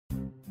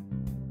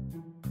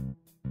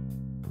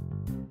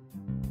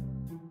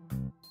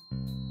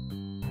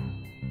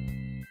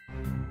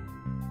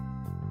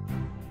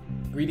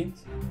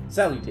Greetings,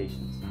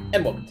 salutations,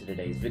 and welcome to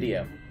today's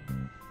video.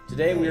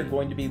 Today we are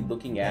going to be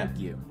looking at... Thank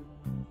you.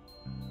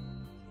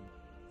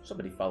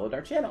 Somebody followed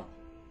our channel.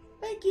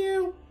 Thank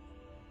you!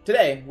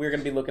 Today we're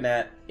going to be looking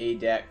at a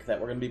deck that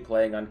we're going to be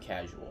playing on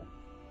casual.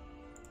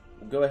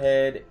 We'll go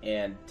ahead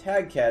and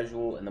tag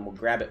casual, and then we'll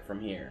grab it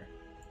from here.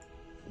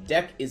 The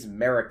deck is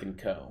Merric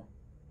Co.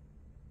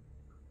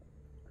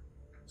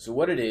 So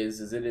what it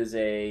is it is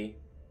a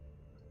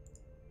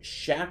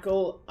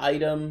shackle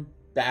item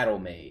battle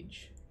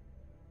mage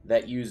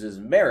that uses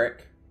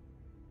Merric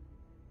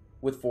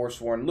with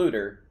Forsworn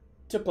Looter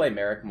to play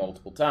Merric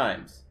multiple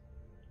times.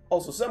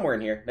 Also, somewhere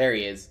in here, there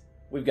he is,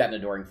 we've got an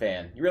Adoring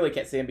Fan. You really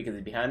can't see him because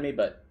he's behind me,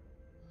 but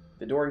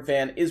the Adoring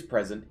Fan is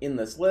present in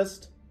this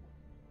list.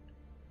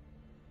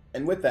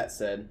 And with that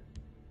said,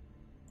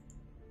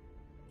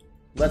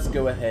 let's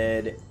go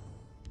ahead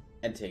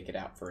and take it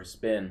out for a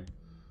spin.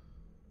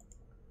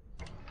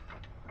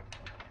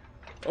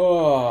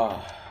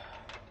 Oh,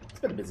 it's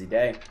been a busy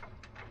day.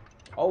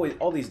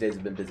 All these days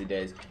have been busy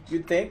days.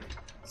 You'd think,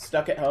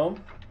 stuck at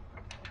home,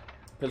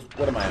 because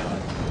what am I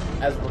on?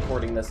 As of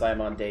recording this, I'm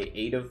on day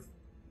 8 of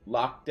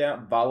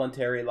lockdown,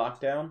 voluntary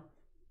lockdown.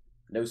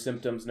 No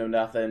symptoms, no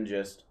nothing,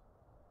 just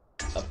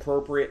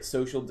appropriate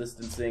social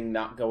distancing,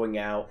 not going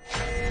out.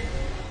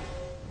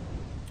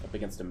 Up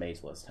against a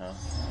mage list, huh?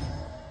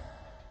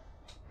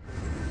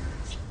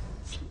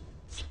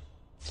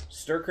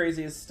 Stir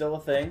Crazy is still a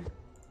thing.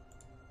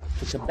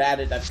 To combat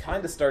it, I've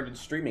kind of started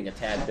streaming a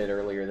tad bit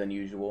earlier than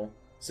usual.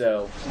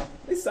 So,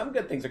 at least some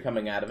good things are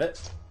coming out of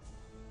it.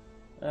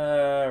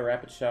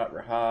 Rapid Shot,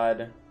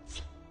 Rahad.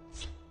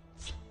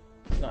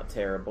 Not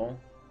terrible.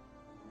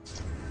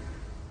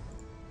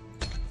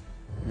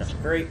 Not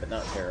great, but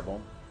not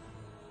terrible.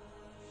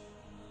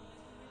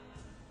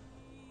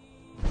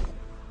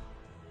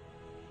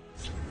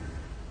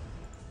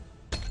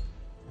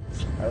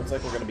 Alright, looks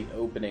like we're going to be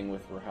opening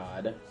with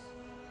Rahad.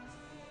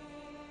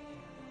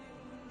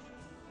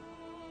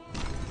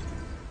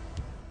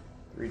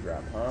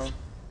 Drop, huh?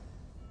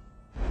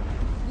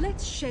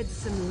 Let's shed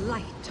some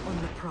light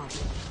on the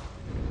problem.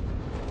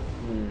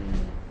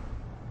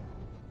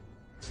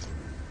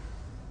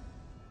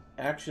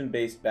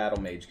 Action-based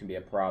battle mage can be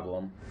a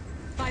problem.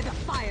 By the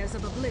fires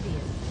of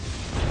oblivion.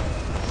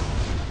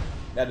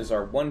 That is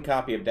our one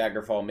copy of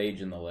Daggerfall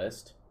Mage in the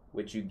list,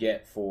 which you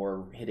get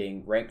for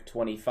hitting rank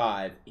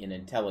 25 in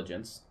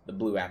intelligence, the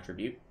blue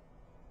attribute.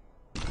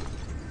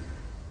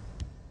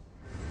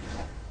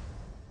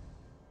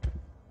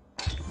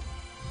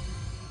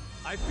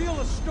 I feel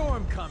a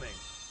storm coming.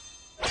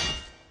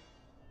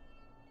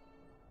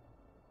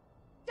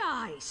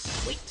 Die,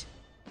 sweet.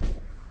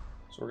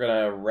 So we're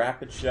gonna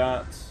rapid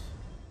shot.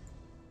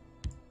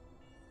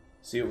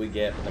 See what we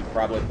get, and then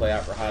probably play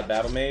out Rahad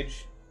Battle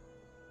Mage.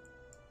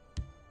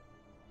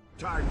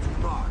 Time to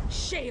march.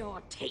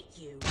 Sheor take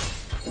you.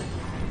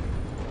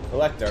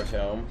 Collect our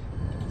tome.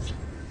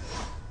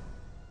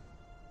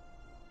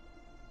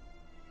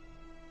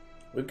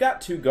 We've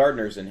got 2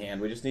 Gardeners in hand.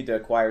 We just need to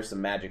acquire some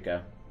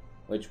Magicka,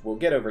 which we'll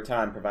get over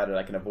time, provided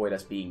I can avoid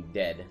us being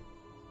dead.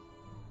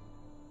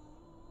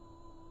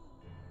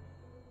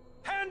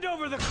 Hand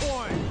over the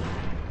coin!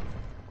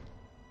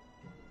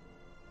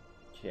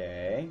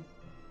 Okay.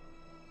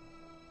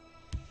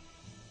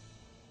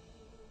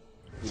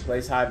 He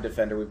plays Hive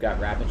Defender. We've got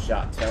Rapid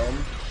Shot Tome.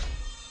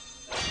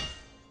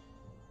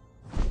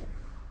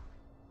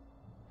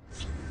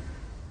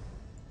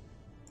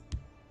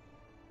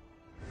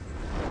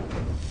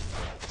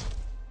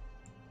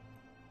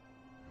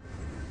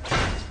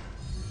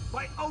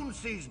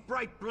 Sees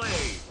bright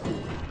blade.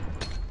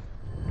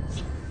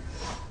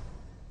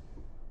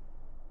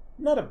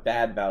 Not a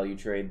bad value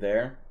trade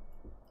there.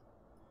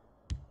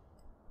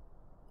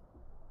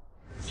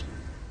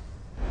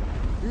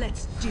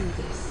 Let's do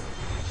this.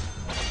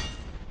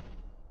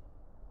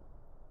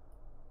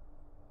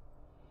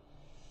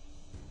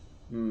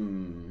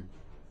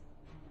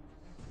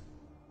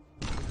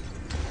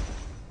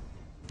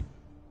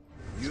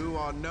 You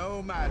are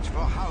no match for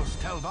House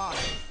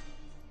Telvanni.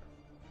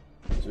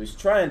 So he's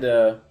trying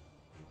to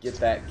get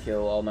that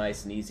kill all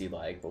nice and easy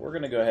like, but we're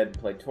going to go ahead and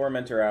play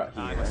Tormentor out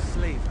here. I'm a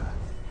slaver.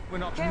 We're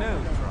not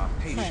known for our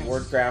patience.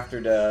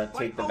 Wardcrafter to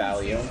take the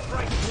value.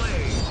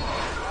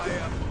 I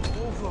am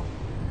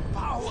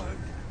overpowered.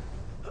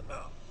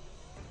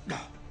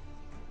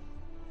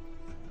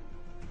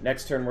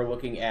 Next turn we're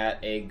looking at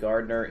a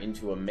Gardener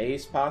into a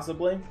Mace,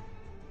 possibly.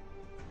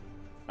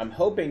 I'm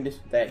hoping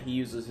that he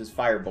uses his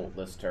Firebolt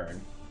this turn,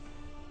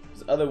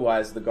 because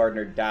otherwise the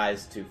Gardener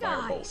dies to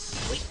Firebolt.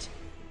 Sweet.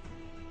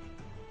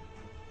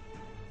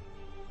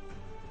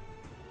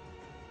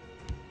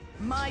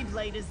 My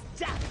blade is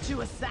death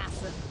to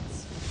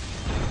assassins.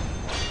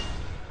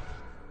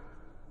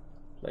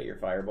 Play your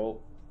Firebolt.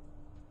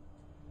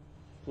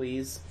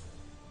 Please.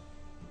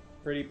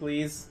 Pretty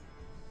please.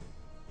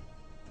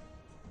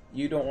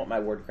 You don't want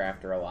my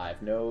Wardcrafter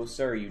alive. No,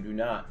 sir, you do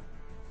not.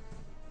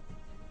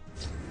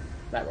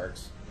 That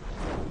works.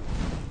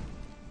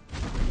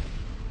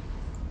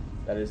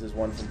 That is his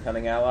one from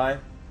Cunning Ally.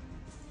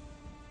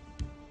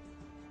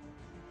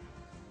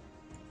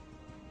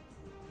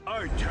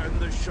 I tend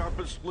the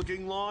sharpest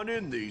looking lawn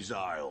in these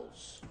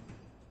aisles.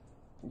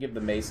 Give the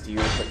mace to you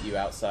and put you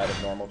outside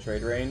of normal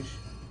trade range.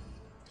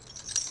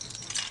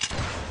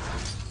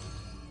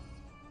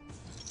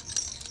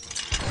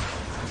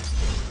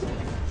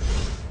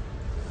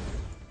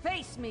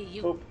 Face me,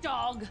 you Oop.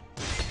 dog!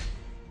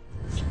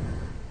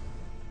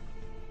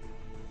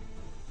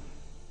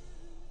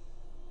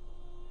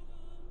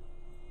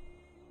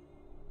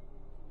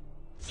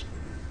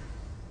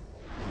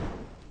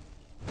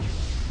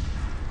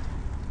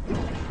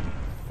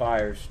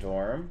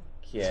 Firestorm.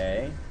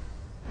 Okay.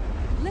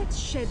 Let's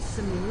shed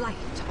some light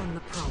on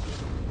the problem.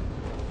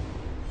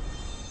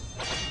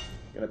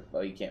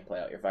 Oh, you can't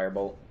play out your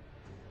firebolt.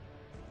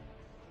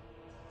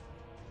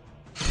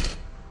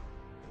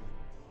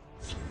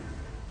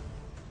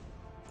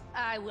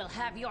 I will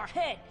have your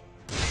head!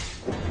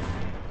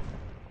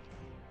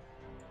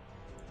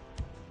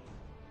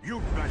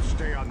 You'd best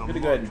stay on the I'm gonna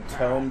go ahead and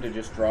tome to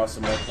just draw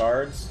some more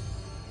cards.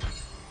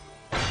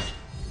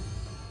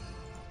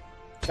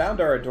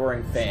 Found our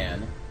Adoring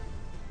Fan.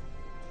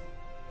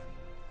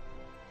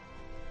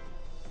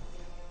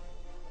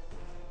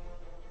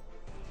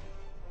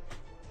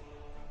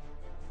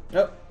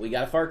 Oh, we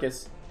got a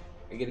Farkas.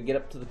 Are you gonna get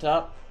up to the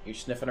top? You're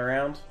sniffing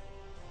around?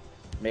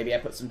 Maybe I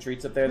put some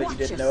treats up there that you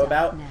didn't know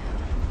about? Now.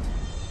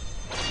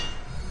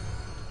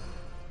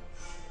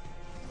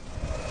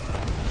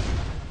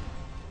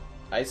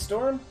 Ice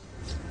Storm?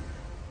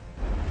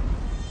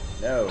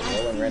 No,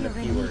 rolling random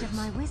keywords.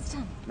 My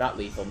wisdom. Not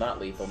lethal,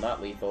 not lethal,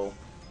 not lethal.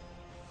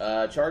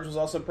 Charge was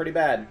also pretty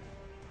bad.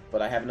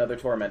 But I have another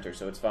Tormentor,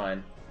 so it's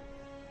fine.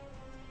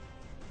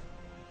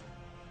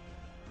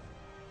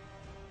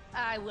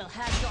 I will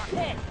have your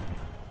head!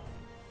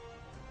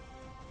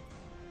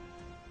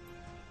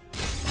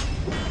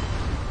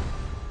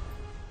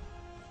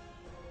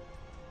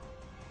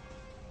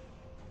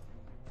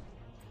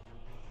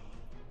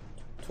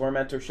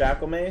 Tormentor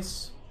Shackle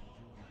Mace.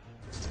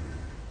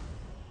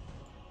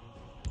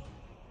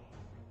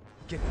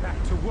 Get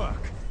back to work.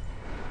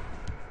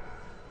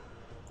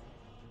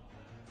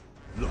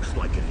 Looks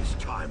like it is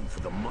time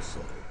for the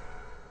muscle.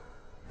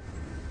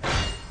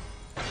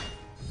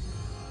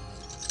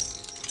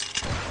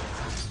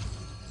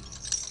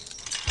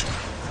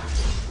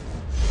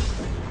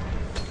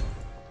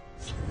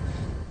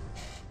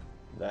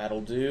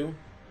 That'll do.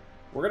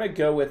 We're gonna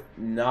go with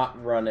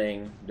not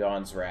running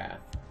Dawn's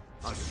Wrath.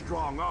 A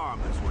strong arm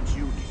is what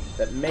you need.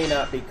 That may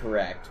not be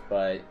correct,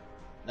 but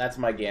that's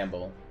my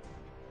gamble.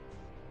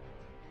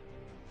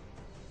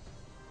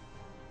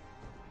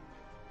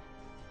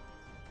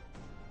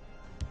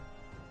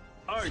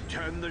 I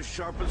tend the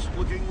sharpest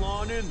looking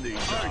lawn in these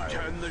aisles. I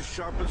tend the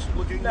sharpest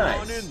looking Nice.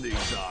 lawn in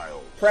these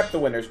aisles. Prep the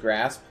Winter's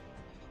Grasp.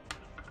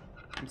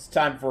 It's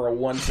time for a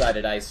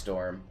one-sided Ice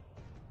Storm.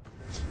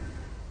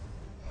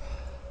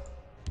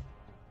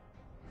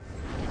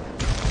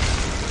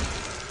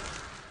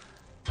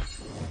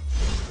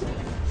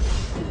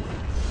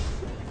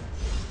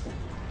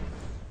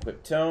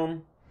 Quick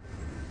Tome.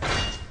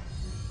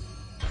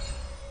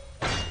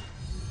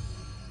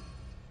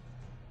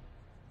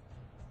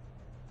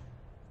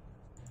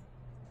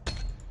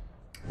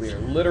 We are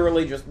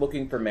literally just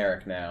looking for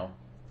Merric now.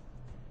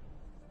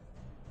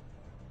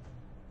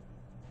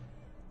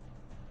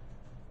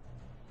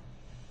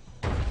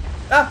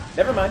 Ah,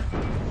 never mind.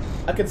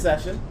 A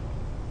concession.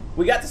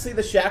 We got to see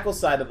the Shackle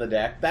side of the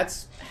deck.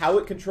 That's how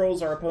it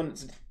controls our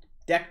opponent's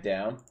deck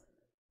down.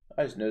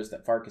 I just noticed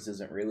that Farkas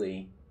isn't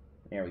really...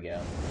 There we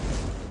go.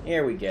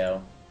 Here we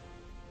go.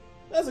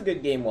 That was a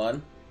good game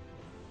one.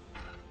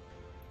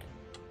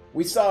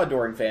 We saw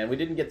Adoring Fan. We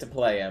didn't get to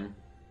play him.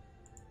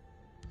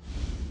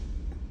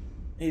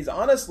 He's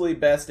honestly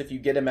best if you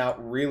get him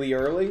out really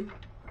early.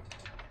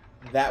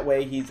 That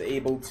way he's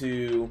able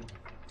to,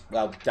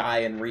 well, die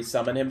and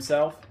resummon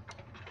himself.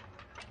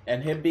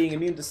 And him being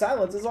immune to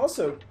silence is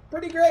also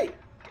pretty great.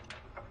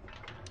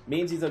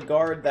 Means he's a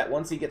guard that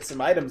once he gets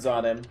some items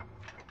on him,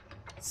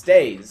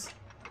 stays.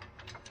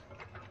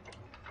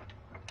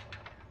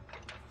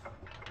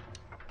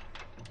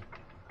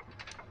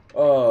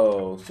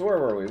 Oh, so where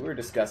were we? We were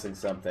discussing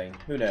something.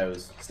 Who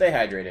knows? Stay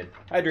hydrated.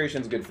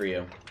 Hydration's good for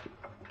you.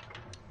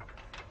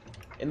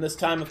 In this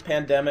time of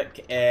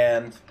pandemic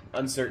and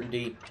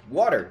uncertainty,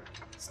 water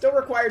still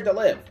required to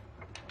live.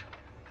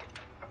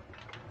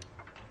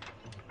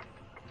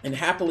 And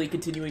happily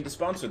continuing to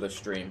sponsor this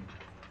stream.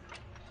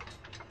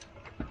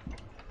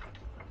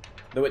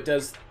 Though it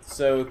does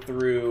so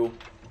through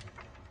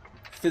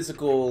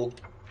physical...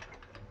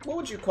 What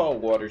would you call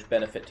water's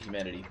benefit to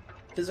humanity?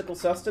 Physical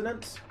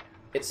sustenance?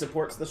 It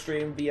supports the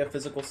stream via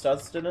physical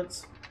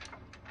sustenance?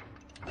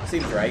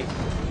 Seems right.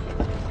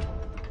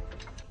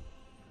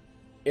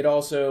 It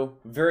also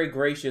very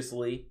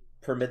graciously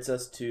permits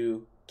us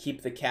to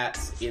keep the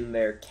cats in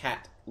their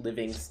cat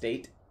living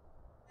state.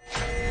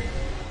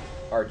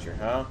 Archer,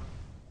 huh?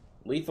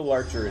 Lethal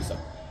Archer is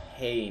a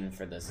pain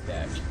for this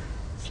deck.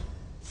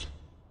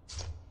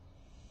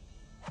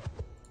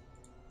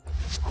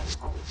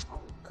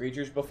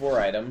 Creatures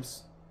before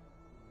items.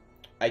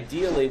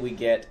 Ideally, we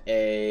get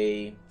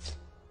a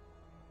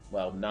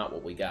well, not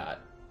what we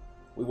got.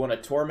 We want a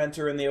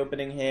Tormentor in the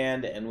opening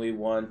hand, and we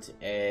want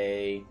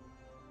a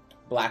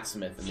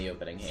Blacksmith in the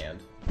opening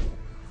hand.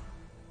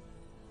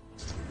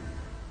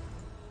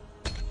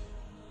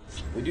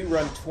 We do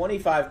run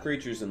 25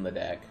 creatures in the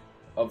deck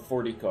of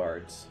 40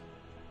 cards.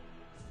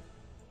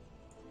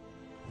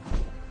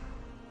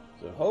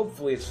 So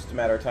hopefully it's just a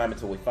matter of time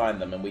until we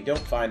find them, and we don't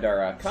find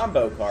our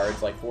combo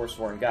cards like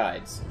Forsworn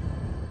Guides.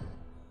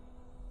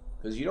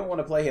 Because you don't want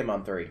to play him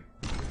on 3.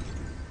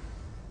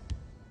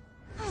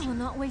 I will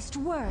not waste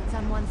words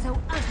on one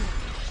so ugly.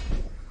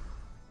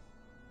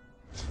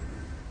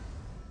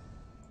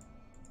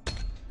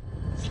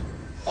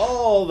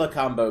 All the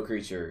combo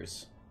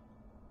creatures.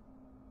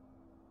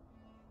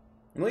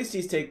 At least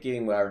he's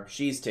taking, or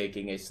she's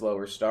taking, a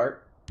slower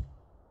start.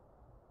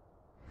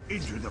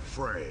 Into the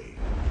fray.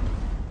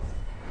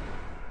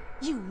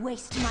 You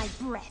waste my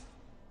breath.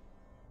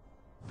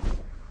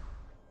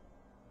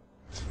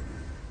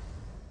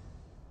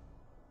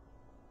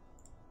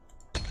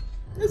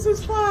 This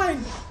is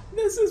fine.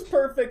 This is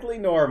perfectly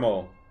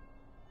normal.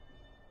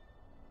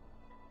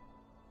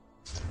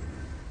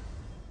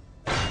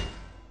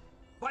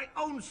 By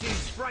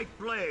Onsi's bright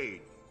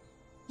blade.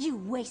 You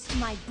waste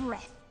my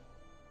breath.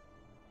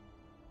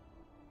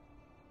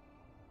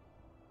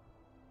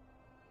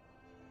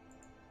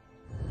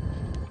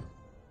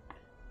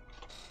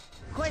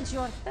 Quench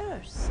your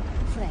thirst,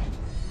 friend.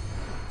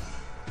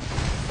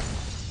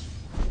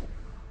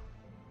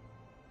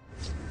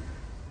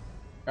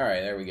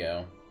 Alright, there we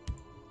go.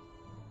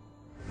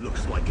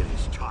 Looks like it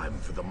is time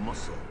for the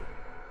muscle.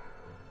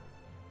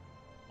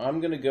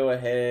 I'm gonna go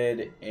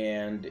ahead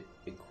and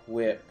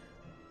equip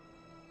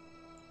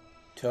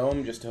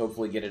Tome just to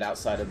hopefully get it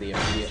outside of the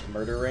immediate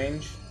murder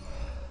range.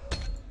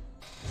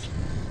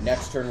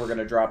 Next turn we're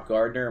gonna drop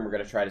Gardener and we're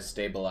gonna try to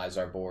stabilize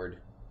our board.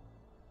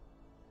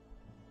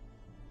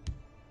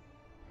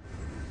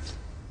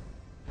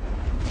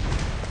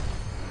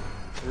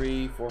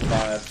 Three, 4,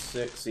 5,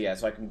 6. Yeah,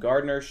 so I can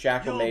Gardener,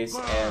 Shackle Mace,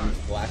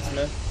 and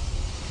Blacksmith.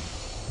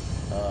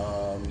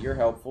 You're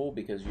helpful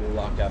because you'll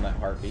lock down that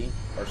Harpy.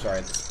 Or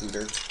sorry, the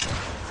Scooter.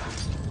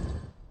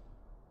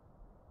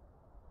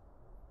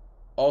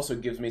 Also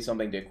gives me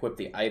something to equip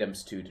the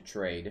items to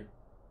trade.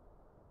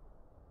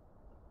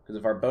 Because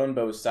if our Bone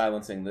Bow is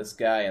silencing this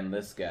guy and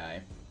this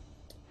guy,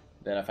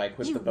 then if I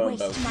equip the Bone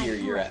Bow here,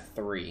 you're at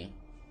 3.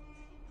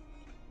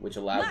 Which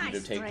allows you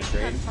to take the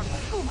trade.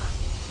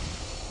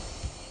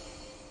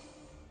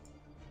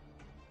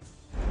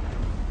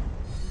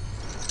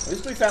 At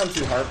least we found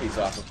 2 Harpies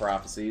off of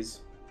Prophecies.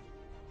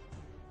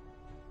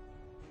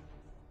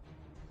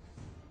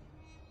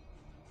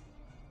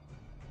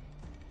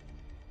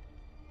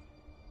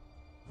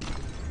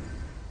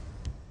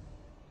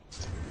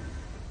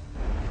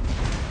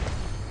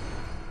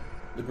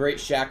 The Great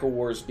Shackle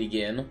Wars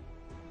begin.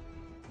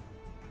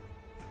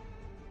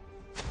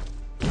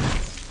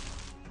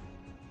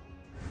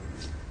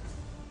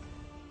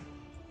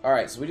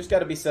 Alright, so we just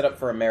gotta be set up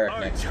for a Merric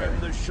next turn. I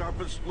the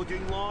sharpest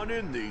looking lawn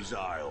in these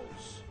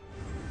isles.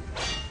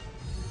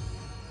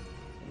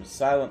 We'll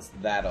silence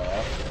that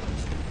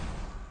off.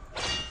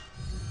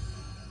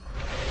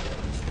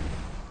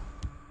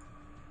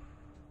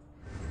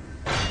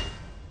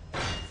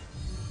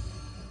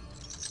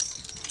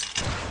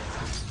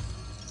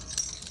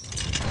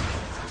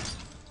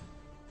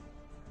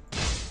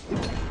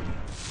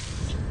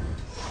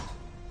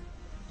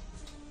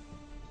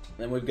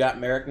 Then we've got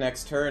Merric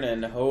next turn,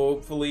 and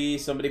hopefully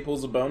somebody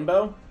pulls a Bone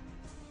Bow.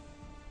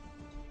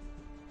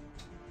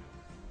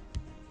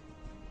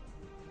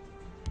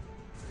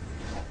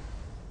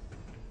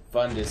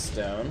 Fundus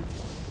Stone.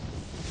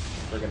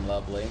 Friggin'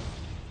 lovely.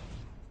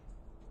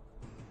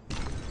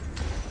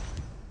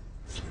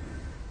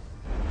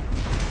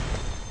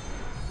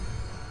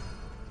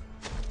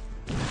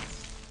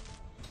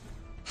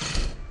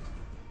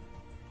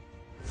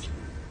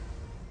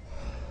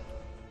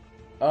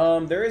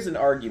 There is an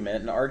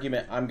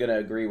argument I'm going to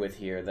agree with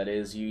here. That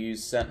is, you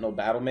use Sentinel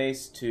Battle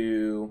Mace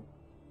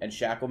and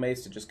Shackle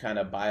Mace to just kind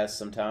of buy us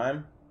some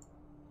time.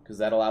 Because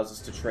that allows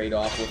us to trade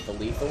off with the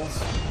lethals.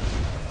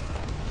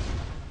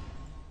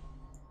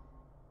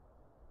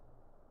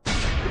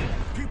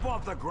 Keep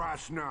off the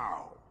grass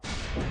now.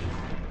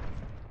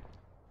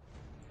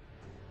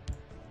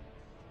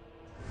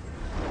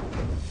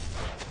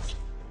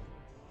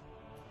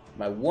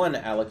 My one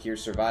Alakir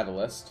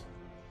Survivalist.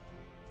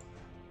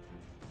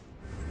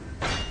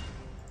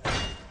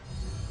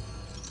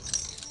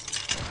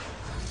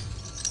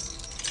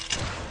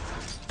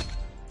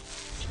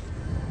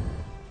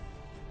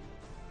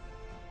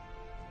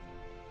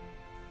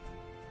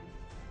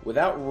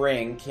 Without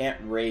Ring, can't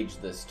Rage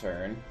this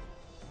turn.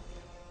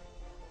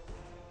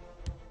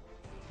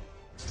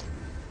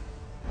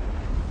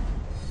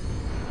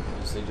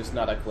 Just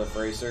not a Cliff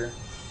Racer.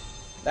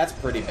 That's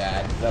pretty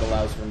bad. That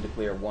allows for him to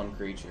clear 1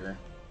 creature.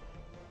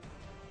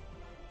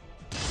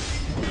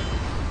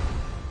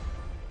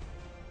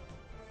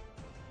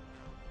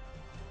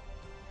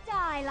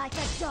 Die like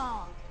a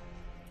dog.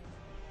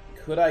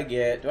 Could I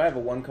get... Do I have a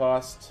 1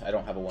 cost? I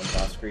don't have a 1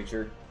 cost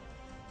creature.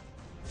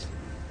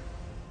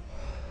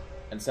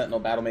 And Sentinel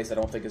Battle Mace I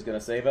don't think is going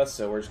to save us,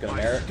 so we're just going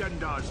to Merric.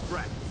 Stendar's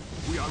threat.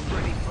 We are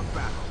ready for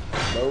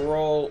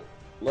battle.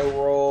 Low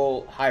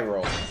roll, high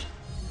roll.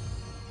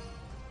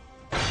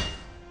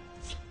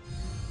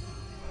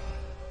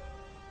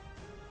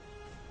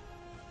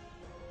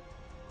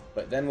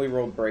 But then we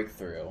rolled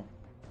Breakthrough,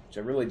 which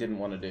I really didn't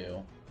want to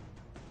do.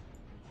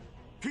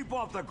 Keep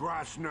off the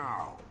grass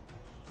now.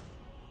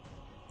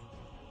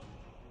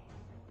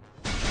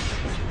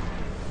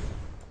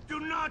 Do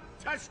not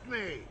test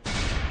me.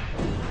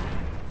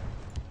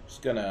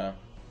 Just gonna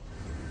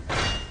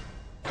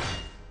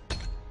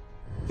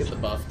get the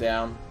buff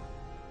down.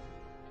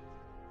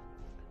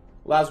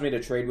 Allows me to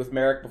trade with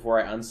Merric before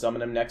I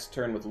unsummon him next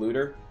turn with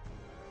Looter.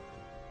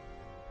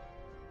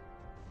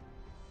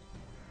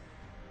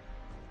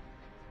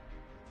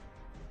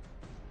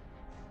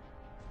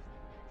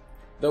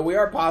 Though we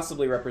are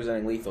possibly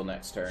representing lethal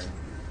next turn.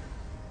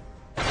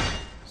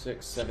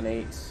 6, 7,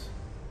 8.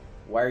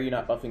 Why are you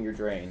not buffing your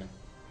drain?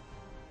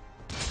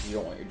 You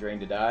don't want your drain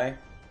to die?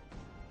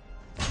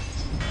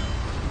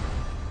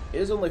 It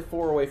is only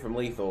 4 away from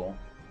lethal.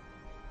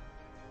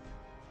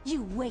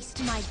 You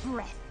waste my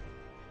breath.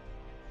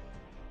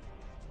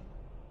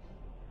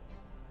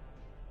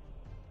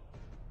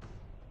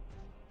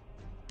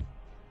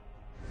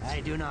 I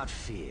do not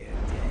fear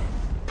death.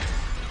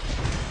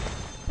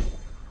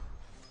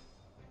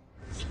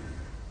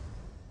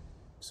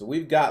 So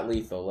we've got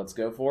lethal. Let's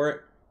go for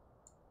it.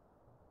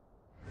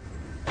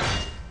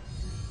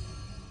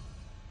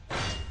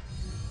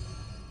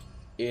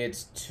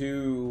 It's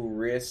too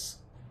risk.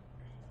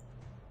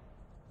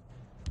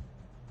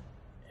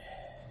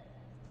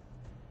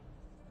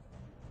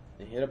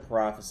 They hit a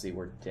prophecy,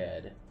 we're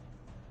dead.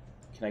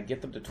 Can I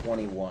get them to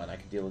 21? I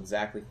can deal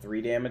exactly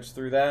 3 damage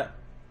through that.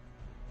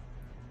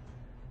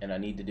 And I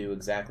need to do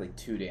exactly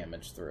 2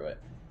 damage through it.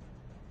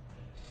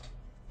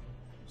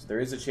 So there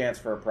is a chance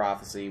for a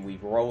prophecy. We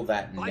roll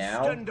that By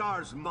now.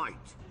 Stendar's might.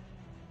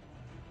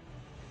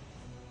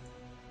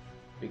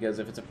 Because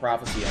if it's a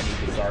prophecy, I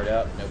need to guard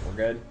up. Nope, we're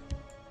good.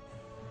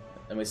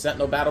 Then we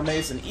Sentinel Battle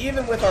Mace, and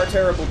even with our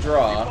terrible Keep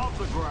draw... off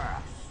the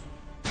grass.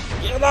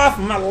 Get off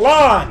my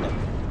lawn!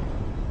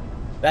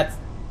 That's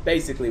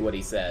basically what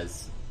he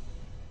says.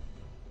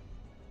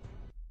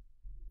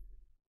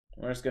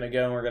 We're just gonna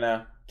go and we're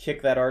gonna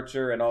kick that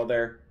archer and all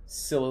their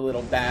silly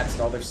little bats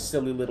and all their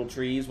silly little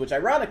trees, which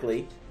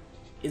ironically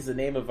is the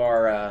name of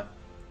our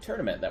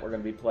tournament that we're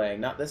gonna be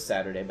playing, not this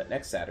Saturday, but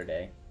next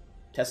Saturday.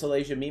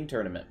 Tesselasia Meme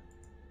Tournament.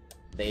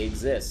 They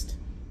exist.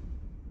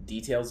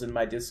 Details in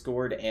my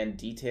Discord and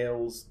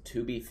details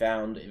to be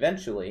found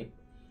eventually.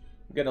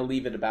 I'm gonna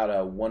leave it about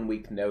a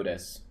 1-week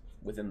notice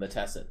within the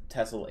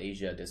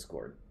Tesselasia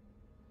Discord.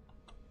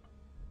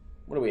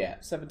 What are we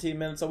at? 17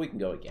 minutes? Oh, we can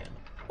go again.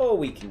 Oh,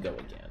 we can go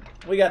again.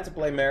 We got to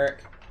play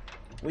Merric.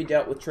 We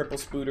dealt with triple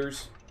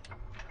spooters.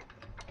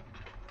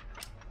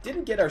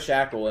 Didn't get our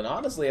shackle, and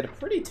honestly had a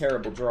pretty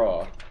terrible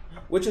draw.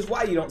 Which is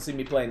why you don't see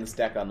me playing this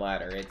deck on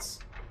ladder. It's...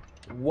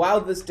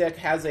 While this deck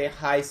has a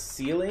high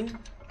ceiling,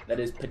 that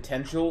is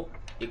potential,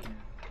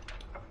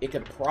 it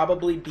could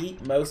probably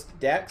beat most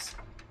decks.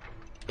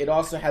 It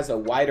also has a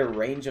wider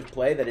range of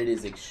play that it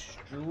is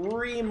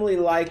extremely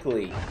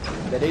likely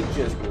that it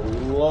just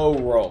low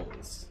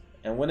rolls.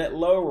 And when it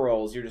low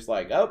rolls, you're just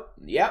like, oh,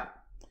 yep,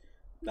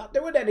 not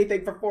doing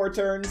anything for 4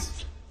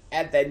 turns.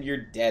 And then you're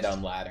dead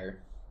on ladder.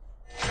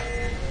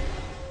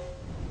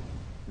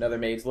 Another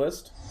Maid's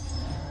List.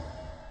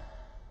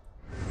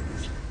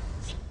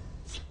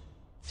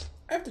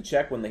 I have to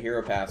check when the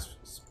Hero Pass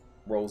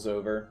rolls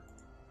over.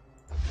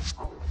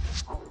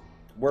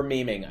 We're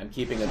memeing. I'm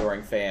keeping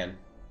Adoring Fan.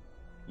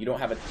 You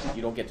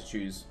don't get to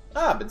choose.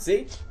 Ah, but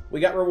see? We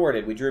got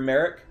rewarded. We drew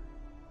Merric.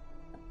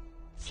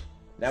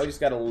 Now we just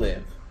gotta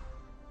live.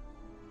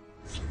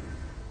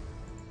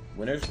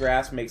 Winter's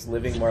Grasp makes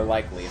living more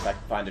likely if I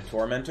can find a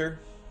Tormentor.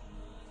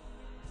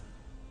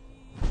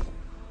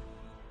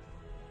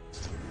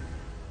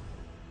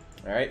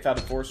 Alright, found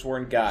a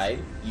Forsworn Guide.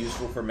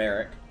 Useful for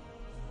Merric.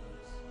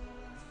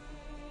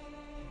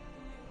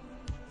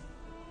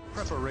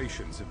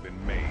 Preparations have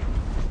been made.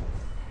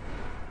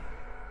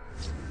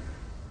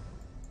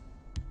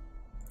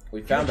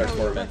 We found our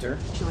Tormentor.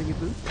 Shall you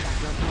boot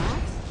back your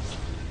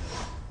paths?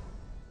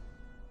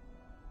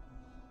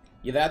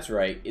 Yeah, that's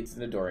right. It's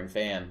an Adoring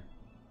Fan.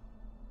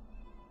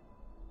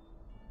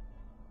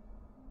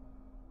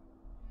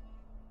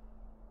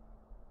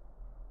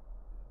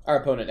 Our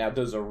opponent now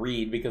does a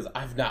read because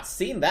I've not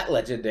seen that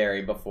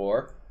legendary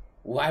before.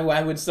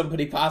 Why would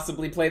somebody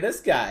possibly play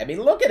this guy? I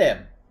mean, look at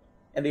him!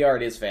 And the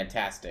art is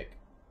fantastic.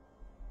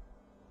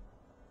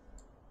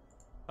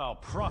 I'll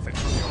profit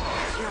from your...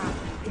 Yeah,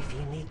 if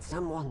you need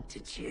someone to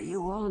cheer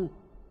you on.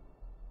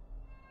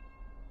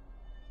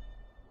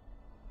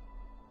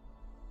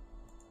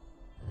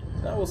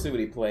 Now we'll see what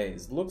he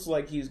plays. Looks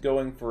like he's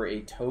going for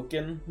a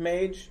token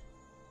mage.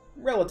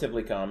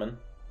 Relatively common.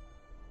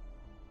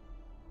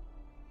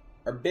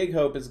 Our big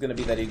hope is going to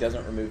be that he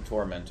doesn't remove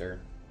Tormentor.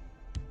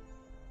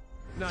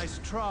 Nice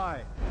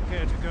try.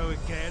 Care to go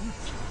again?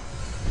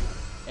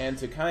 And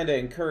to kind of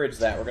encourage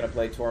that, we're going to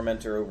play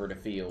Tormentor over to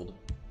field.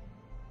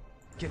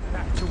 Get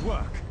back to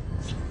work.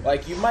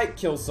 Like, you might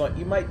kill some...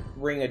 You might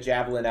ring a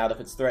javelin out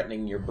if it's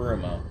threatening your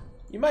Bruma.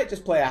 You might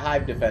just play a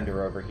hive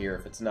defender over here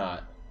if it's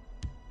not.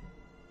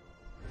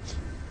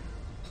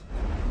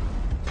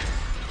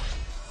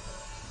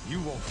 You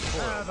won't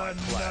foil my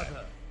plan.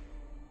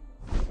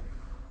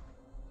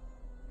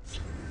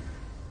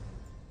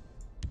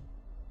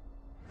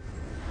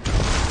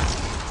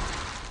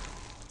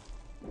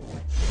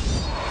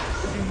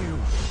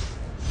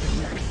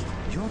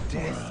 Your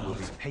death will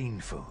be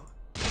painful.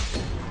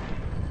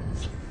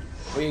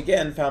 We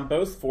again found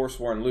both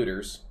Forsworn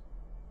looters.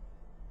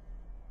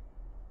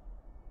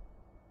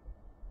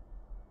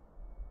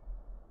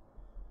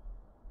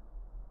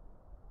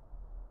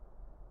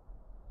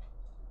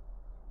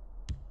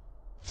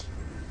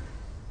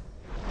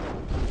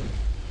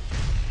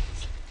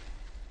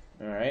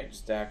 Alright,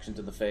 just action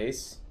to the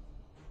face.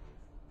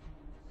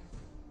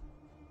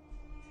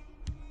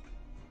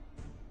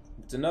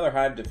 If it's another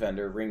hive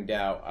defender ringed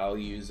out, I'll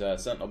use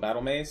Sentinel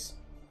Battle Mace.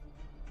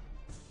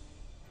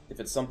 If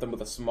it's something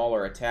with a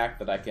smaller attack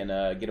that I can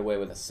get away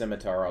with a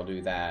scimitar, I'll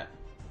do that.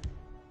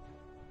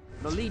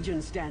 The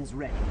Legion stands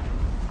ready.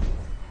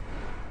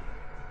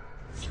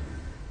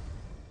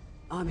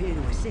 I'm here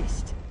to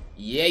assist.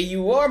 Yeah,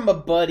 you are, my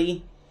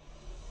buddy!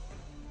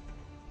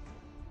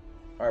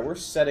 Alright, we're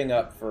setting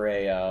up for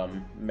a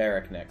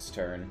Merric next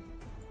turn.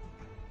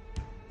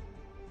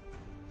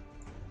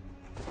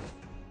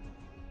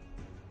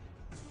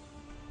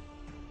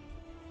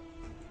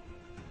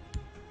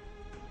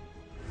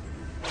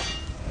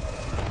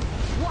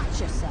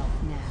 Watch yourself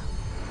now.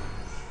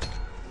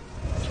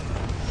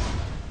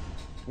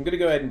 I'm gonna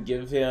go ahead and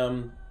give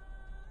him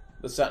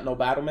the Sentinel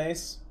Battle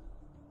Mace.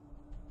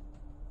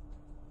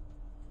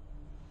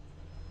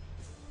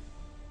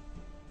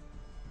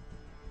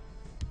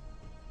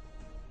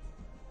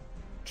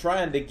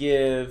 Trying to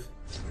give...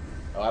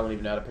 Oh, I don't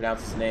even know how to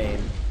pronounce his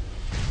name.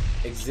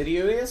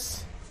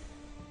 Exidius?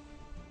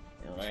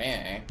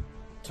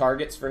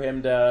 Targets for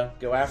him to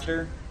go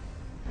after.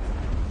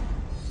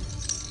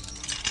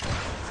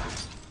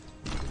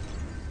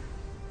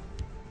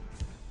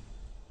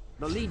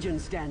 The Legion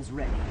stands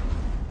ready.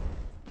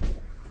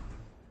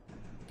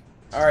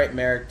 Alright,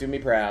 Merric, do me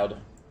proud.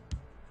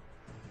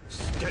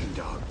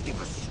 Stendar,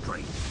 give us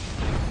strength.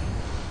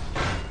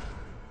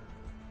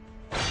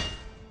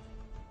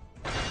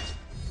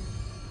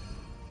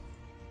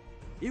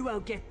 You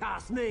won't get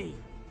past me.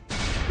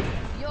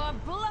 Your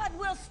blood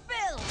will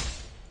spill!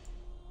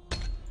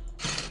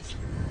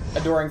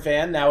 Adoring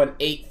Fan, now an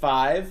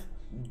 8-5.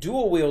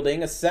 Dual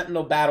wielding a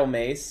Sentinel Battle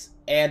Mace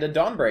and a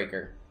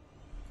Dawnbreaker.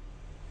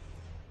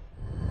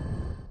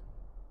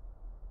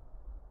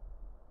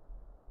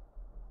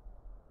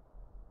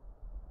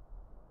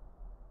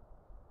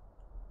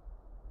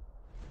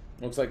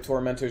 Looks like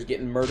Tormentor's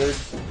getting murdered.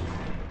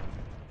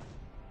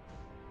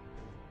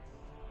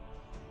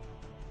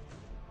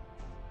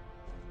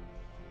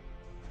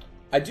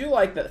 I do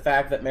like the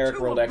fact that Merric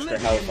rolled extra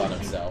health on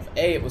himself.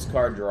 A, it was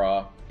card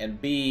draw, and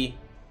B,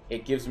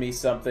 it gives me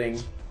something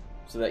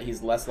so that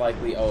he's less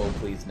likely... Oh,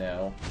 please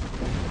no.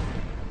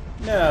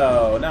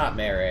 No, not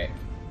Merric.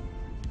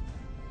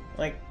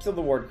 Like, kill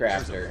the Ward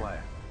There's a Crafter.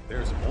 plan.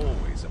 There's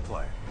always a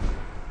plan.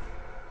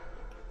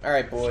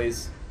 Alright,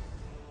 boys.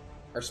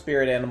 Our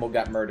spirit animal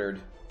got murdered.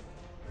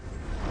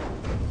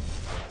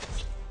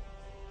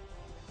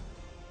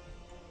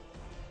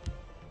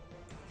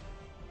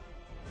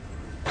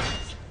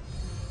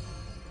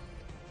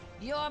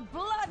 Your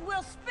blood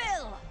will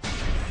spill!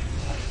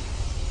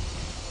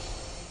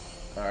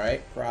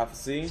 Alright,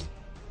 Prophecy.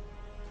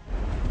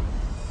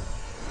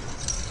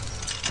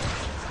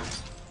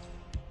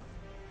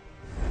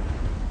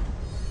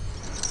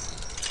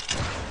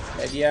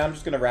 And yeah, I'm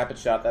just gonna rapid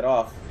shot that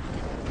off.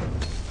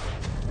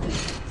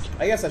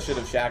 I guess I should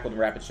have shackled and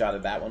rapid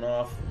shotted that one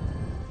off.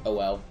 Oh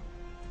well.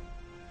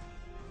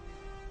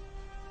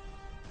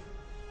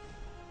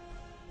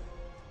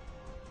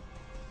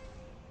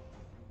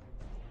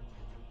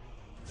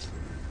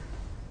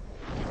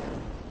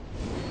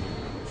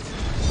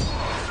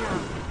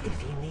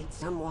 If you need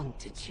someone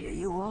to cheer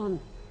you on.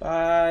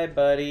 Bye,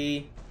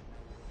 buddy.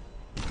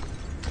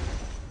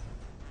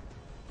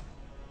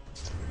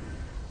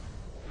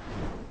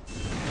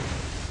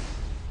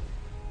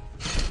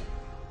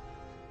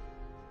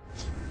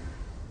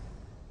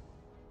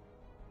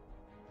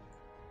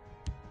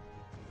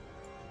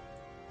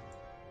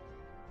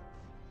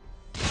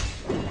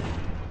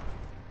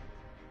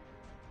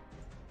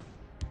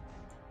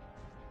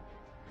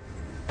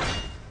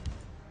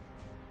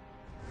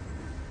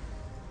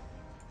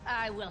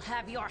 I will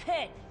have your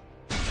head!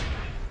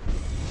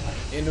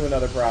 Into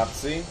another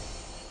Prophecy.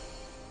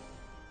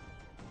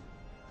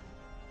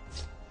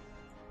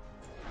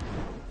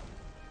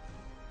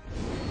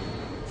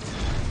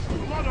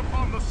 Blood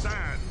upon the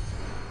sand!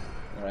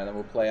 Alright, then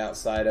we'll play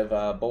outside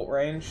of bolt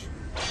range.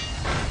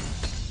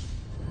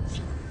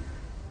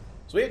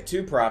 So we had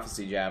 2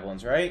 Prophecy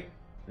Javelins, right?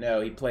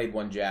 No, he played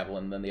 1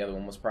 Javelin, then the other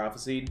one was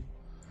Prophesied.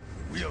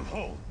 We'll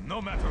hold,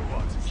 no matter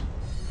what.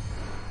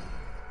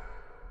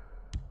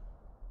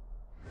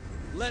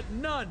 Let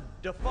none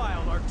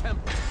defile our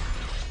temple.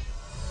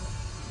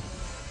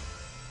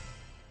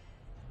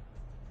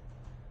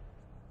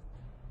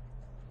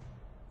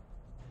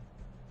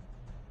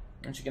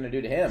 What's she gonna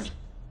do to him?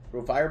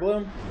 Throw fire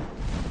bloom?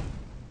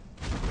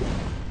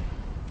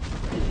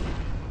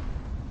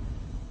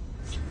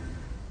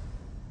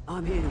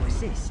 I'm here to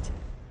assist.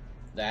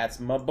 That's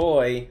my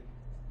boy.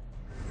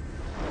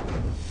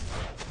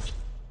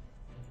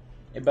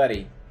 Hey,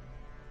 buddy.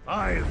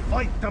 I'll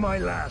fight to my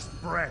last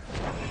breath.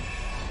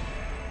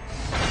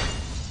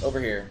 Over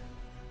here.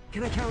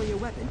 Can I carry your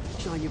weapon?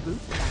 Shine your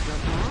boots? Back your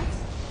cards?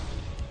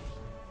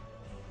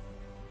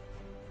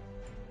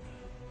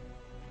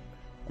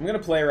 I'm gonna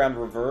play around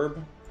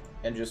reverb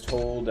and just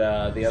hold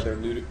the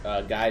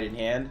other guide in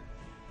hand.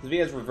 Because if he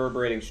has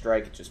reverberating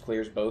strike, it just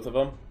clears both of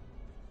them.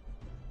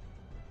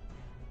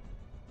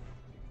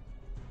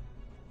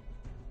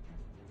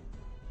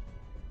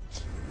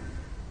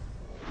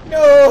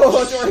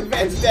 No! Doring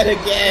Van's dead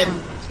again!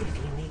 If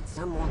you need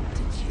someone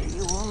to cheer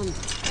you on.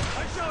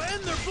 I shall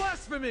end their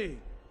blasphemy!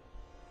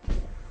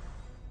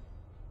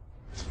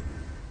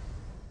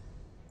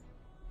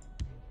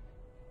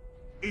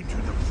 Into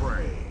the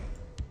fray.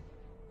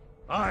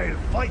 I'll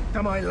fight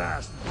to my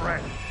last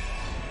breath.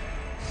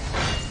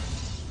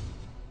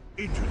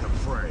 Into the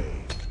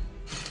fray.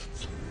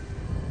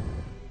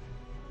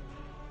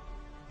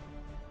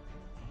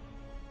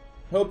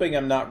 Hoping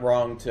I'm not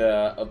wrong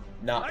to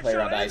not play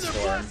around Ice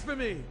Storm.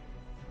 Blasphemy!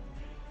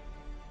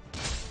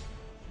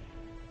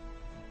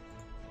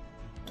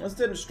 This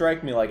didn't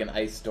strike me like an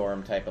Ice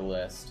Storm type of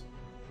list.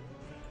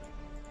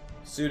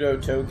 Pseudo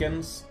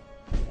tokens.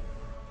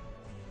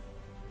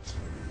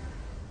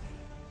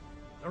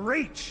 The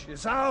reach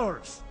is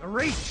ours. The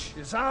reach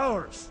is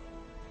ours.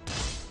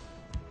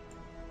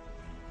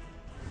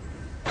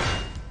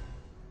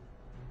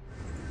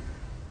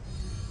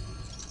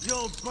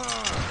 You'll burn.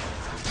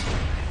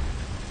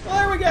 Well,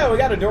 there we go. We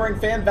got Adoring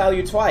Fan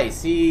value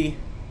twice.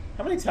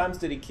 How many times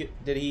did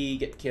he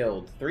get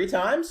killed? 3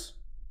 times?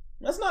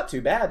 That's not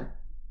too bad.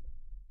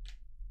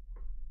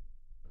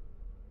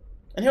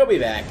 And he'll be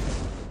back.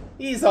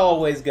 He's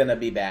always gonna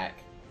be back.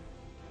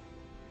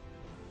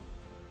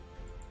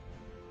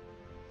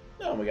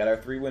 Oh, we got our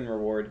 3-win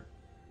reward.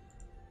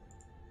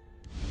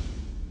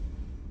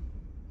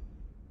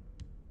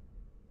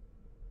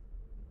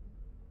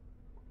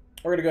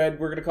 We're gonna go ahead.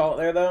 We're gonna call it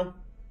there, though.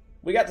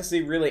 We got to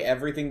see really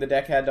everything the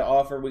deck had to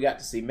offer. We got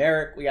to see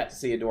Merric. We got to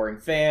see Adoring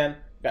Fan.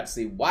 We got to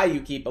see why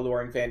you keep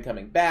Adoring Fan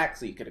coming back,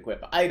 so you could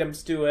equip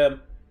items to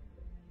him.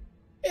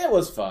 It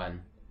was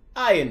fun.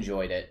 I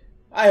enjoyed it.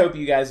 I hope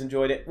you guys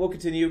enjoyed it. We'll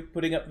continue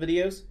putting up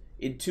videos.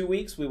 In 2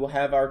 weeks, we will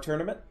have our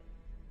tournament.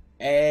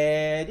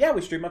 And yeah,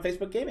 we stream on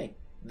Facebook Gaming.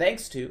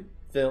 Thanks to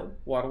Phil,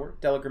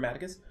 Waterworth,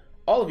 Telegrammaticus,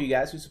 all of you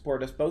guys who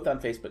support us both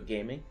on Facebook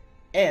Gaming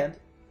and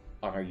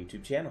on our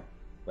YouTube channel.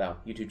 Well,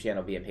 YouTube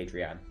channel via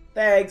Patreon.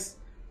 Thanks!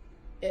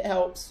 It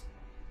helps.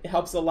 It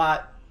helps a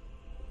lot.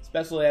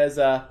 Especially as,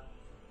 well,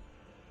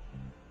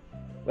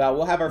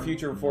 we'll have our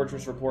Future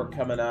Fortress report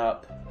coming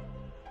up.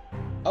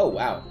 Oh,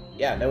 wow.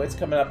 Yeah, no, it's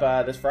coming up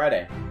this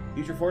Friday.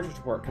 Future Fortress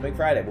report coming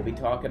Friday. We'll be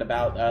talking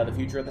about the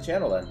future of the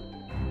channel then.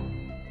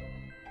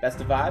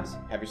 Best of vibes.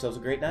 Have yourselves a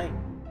great night.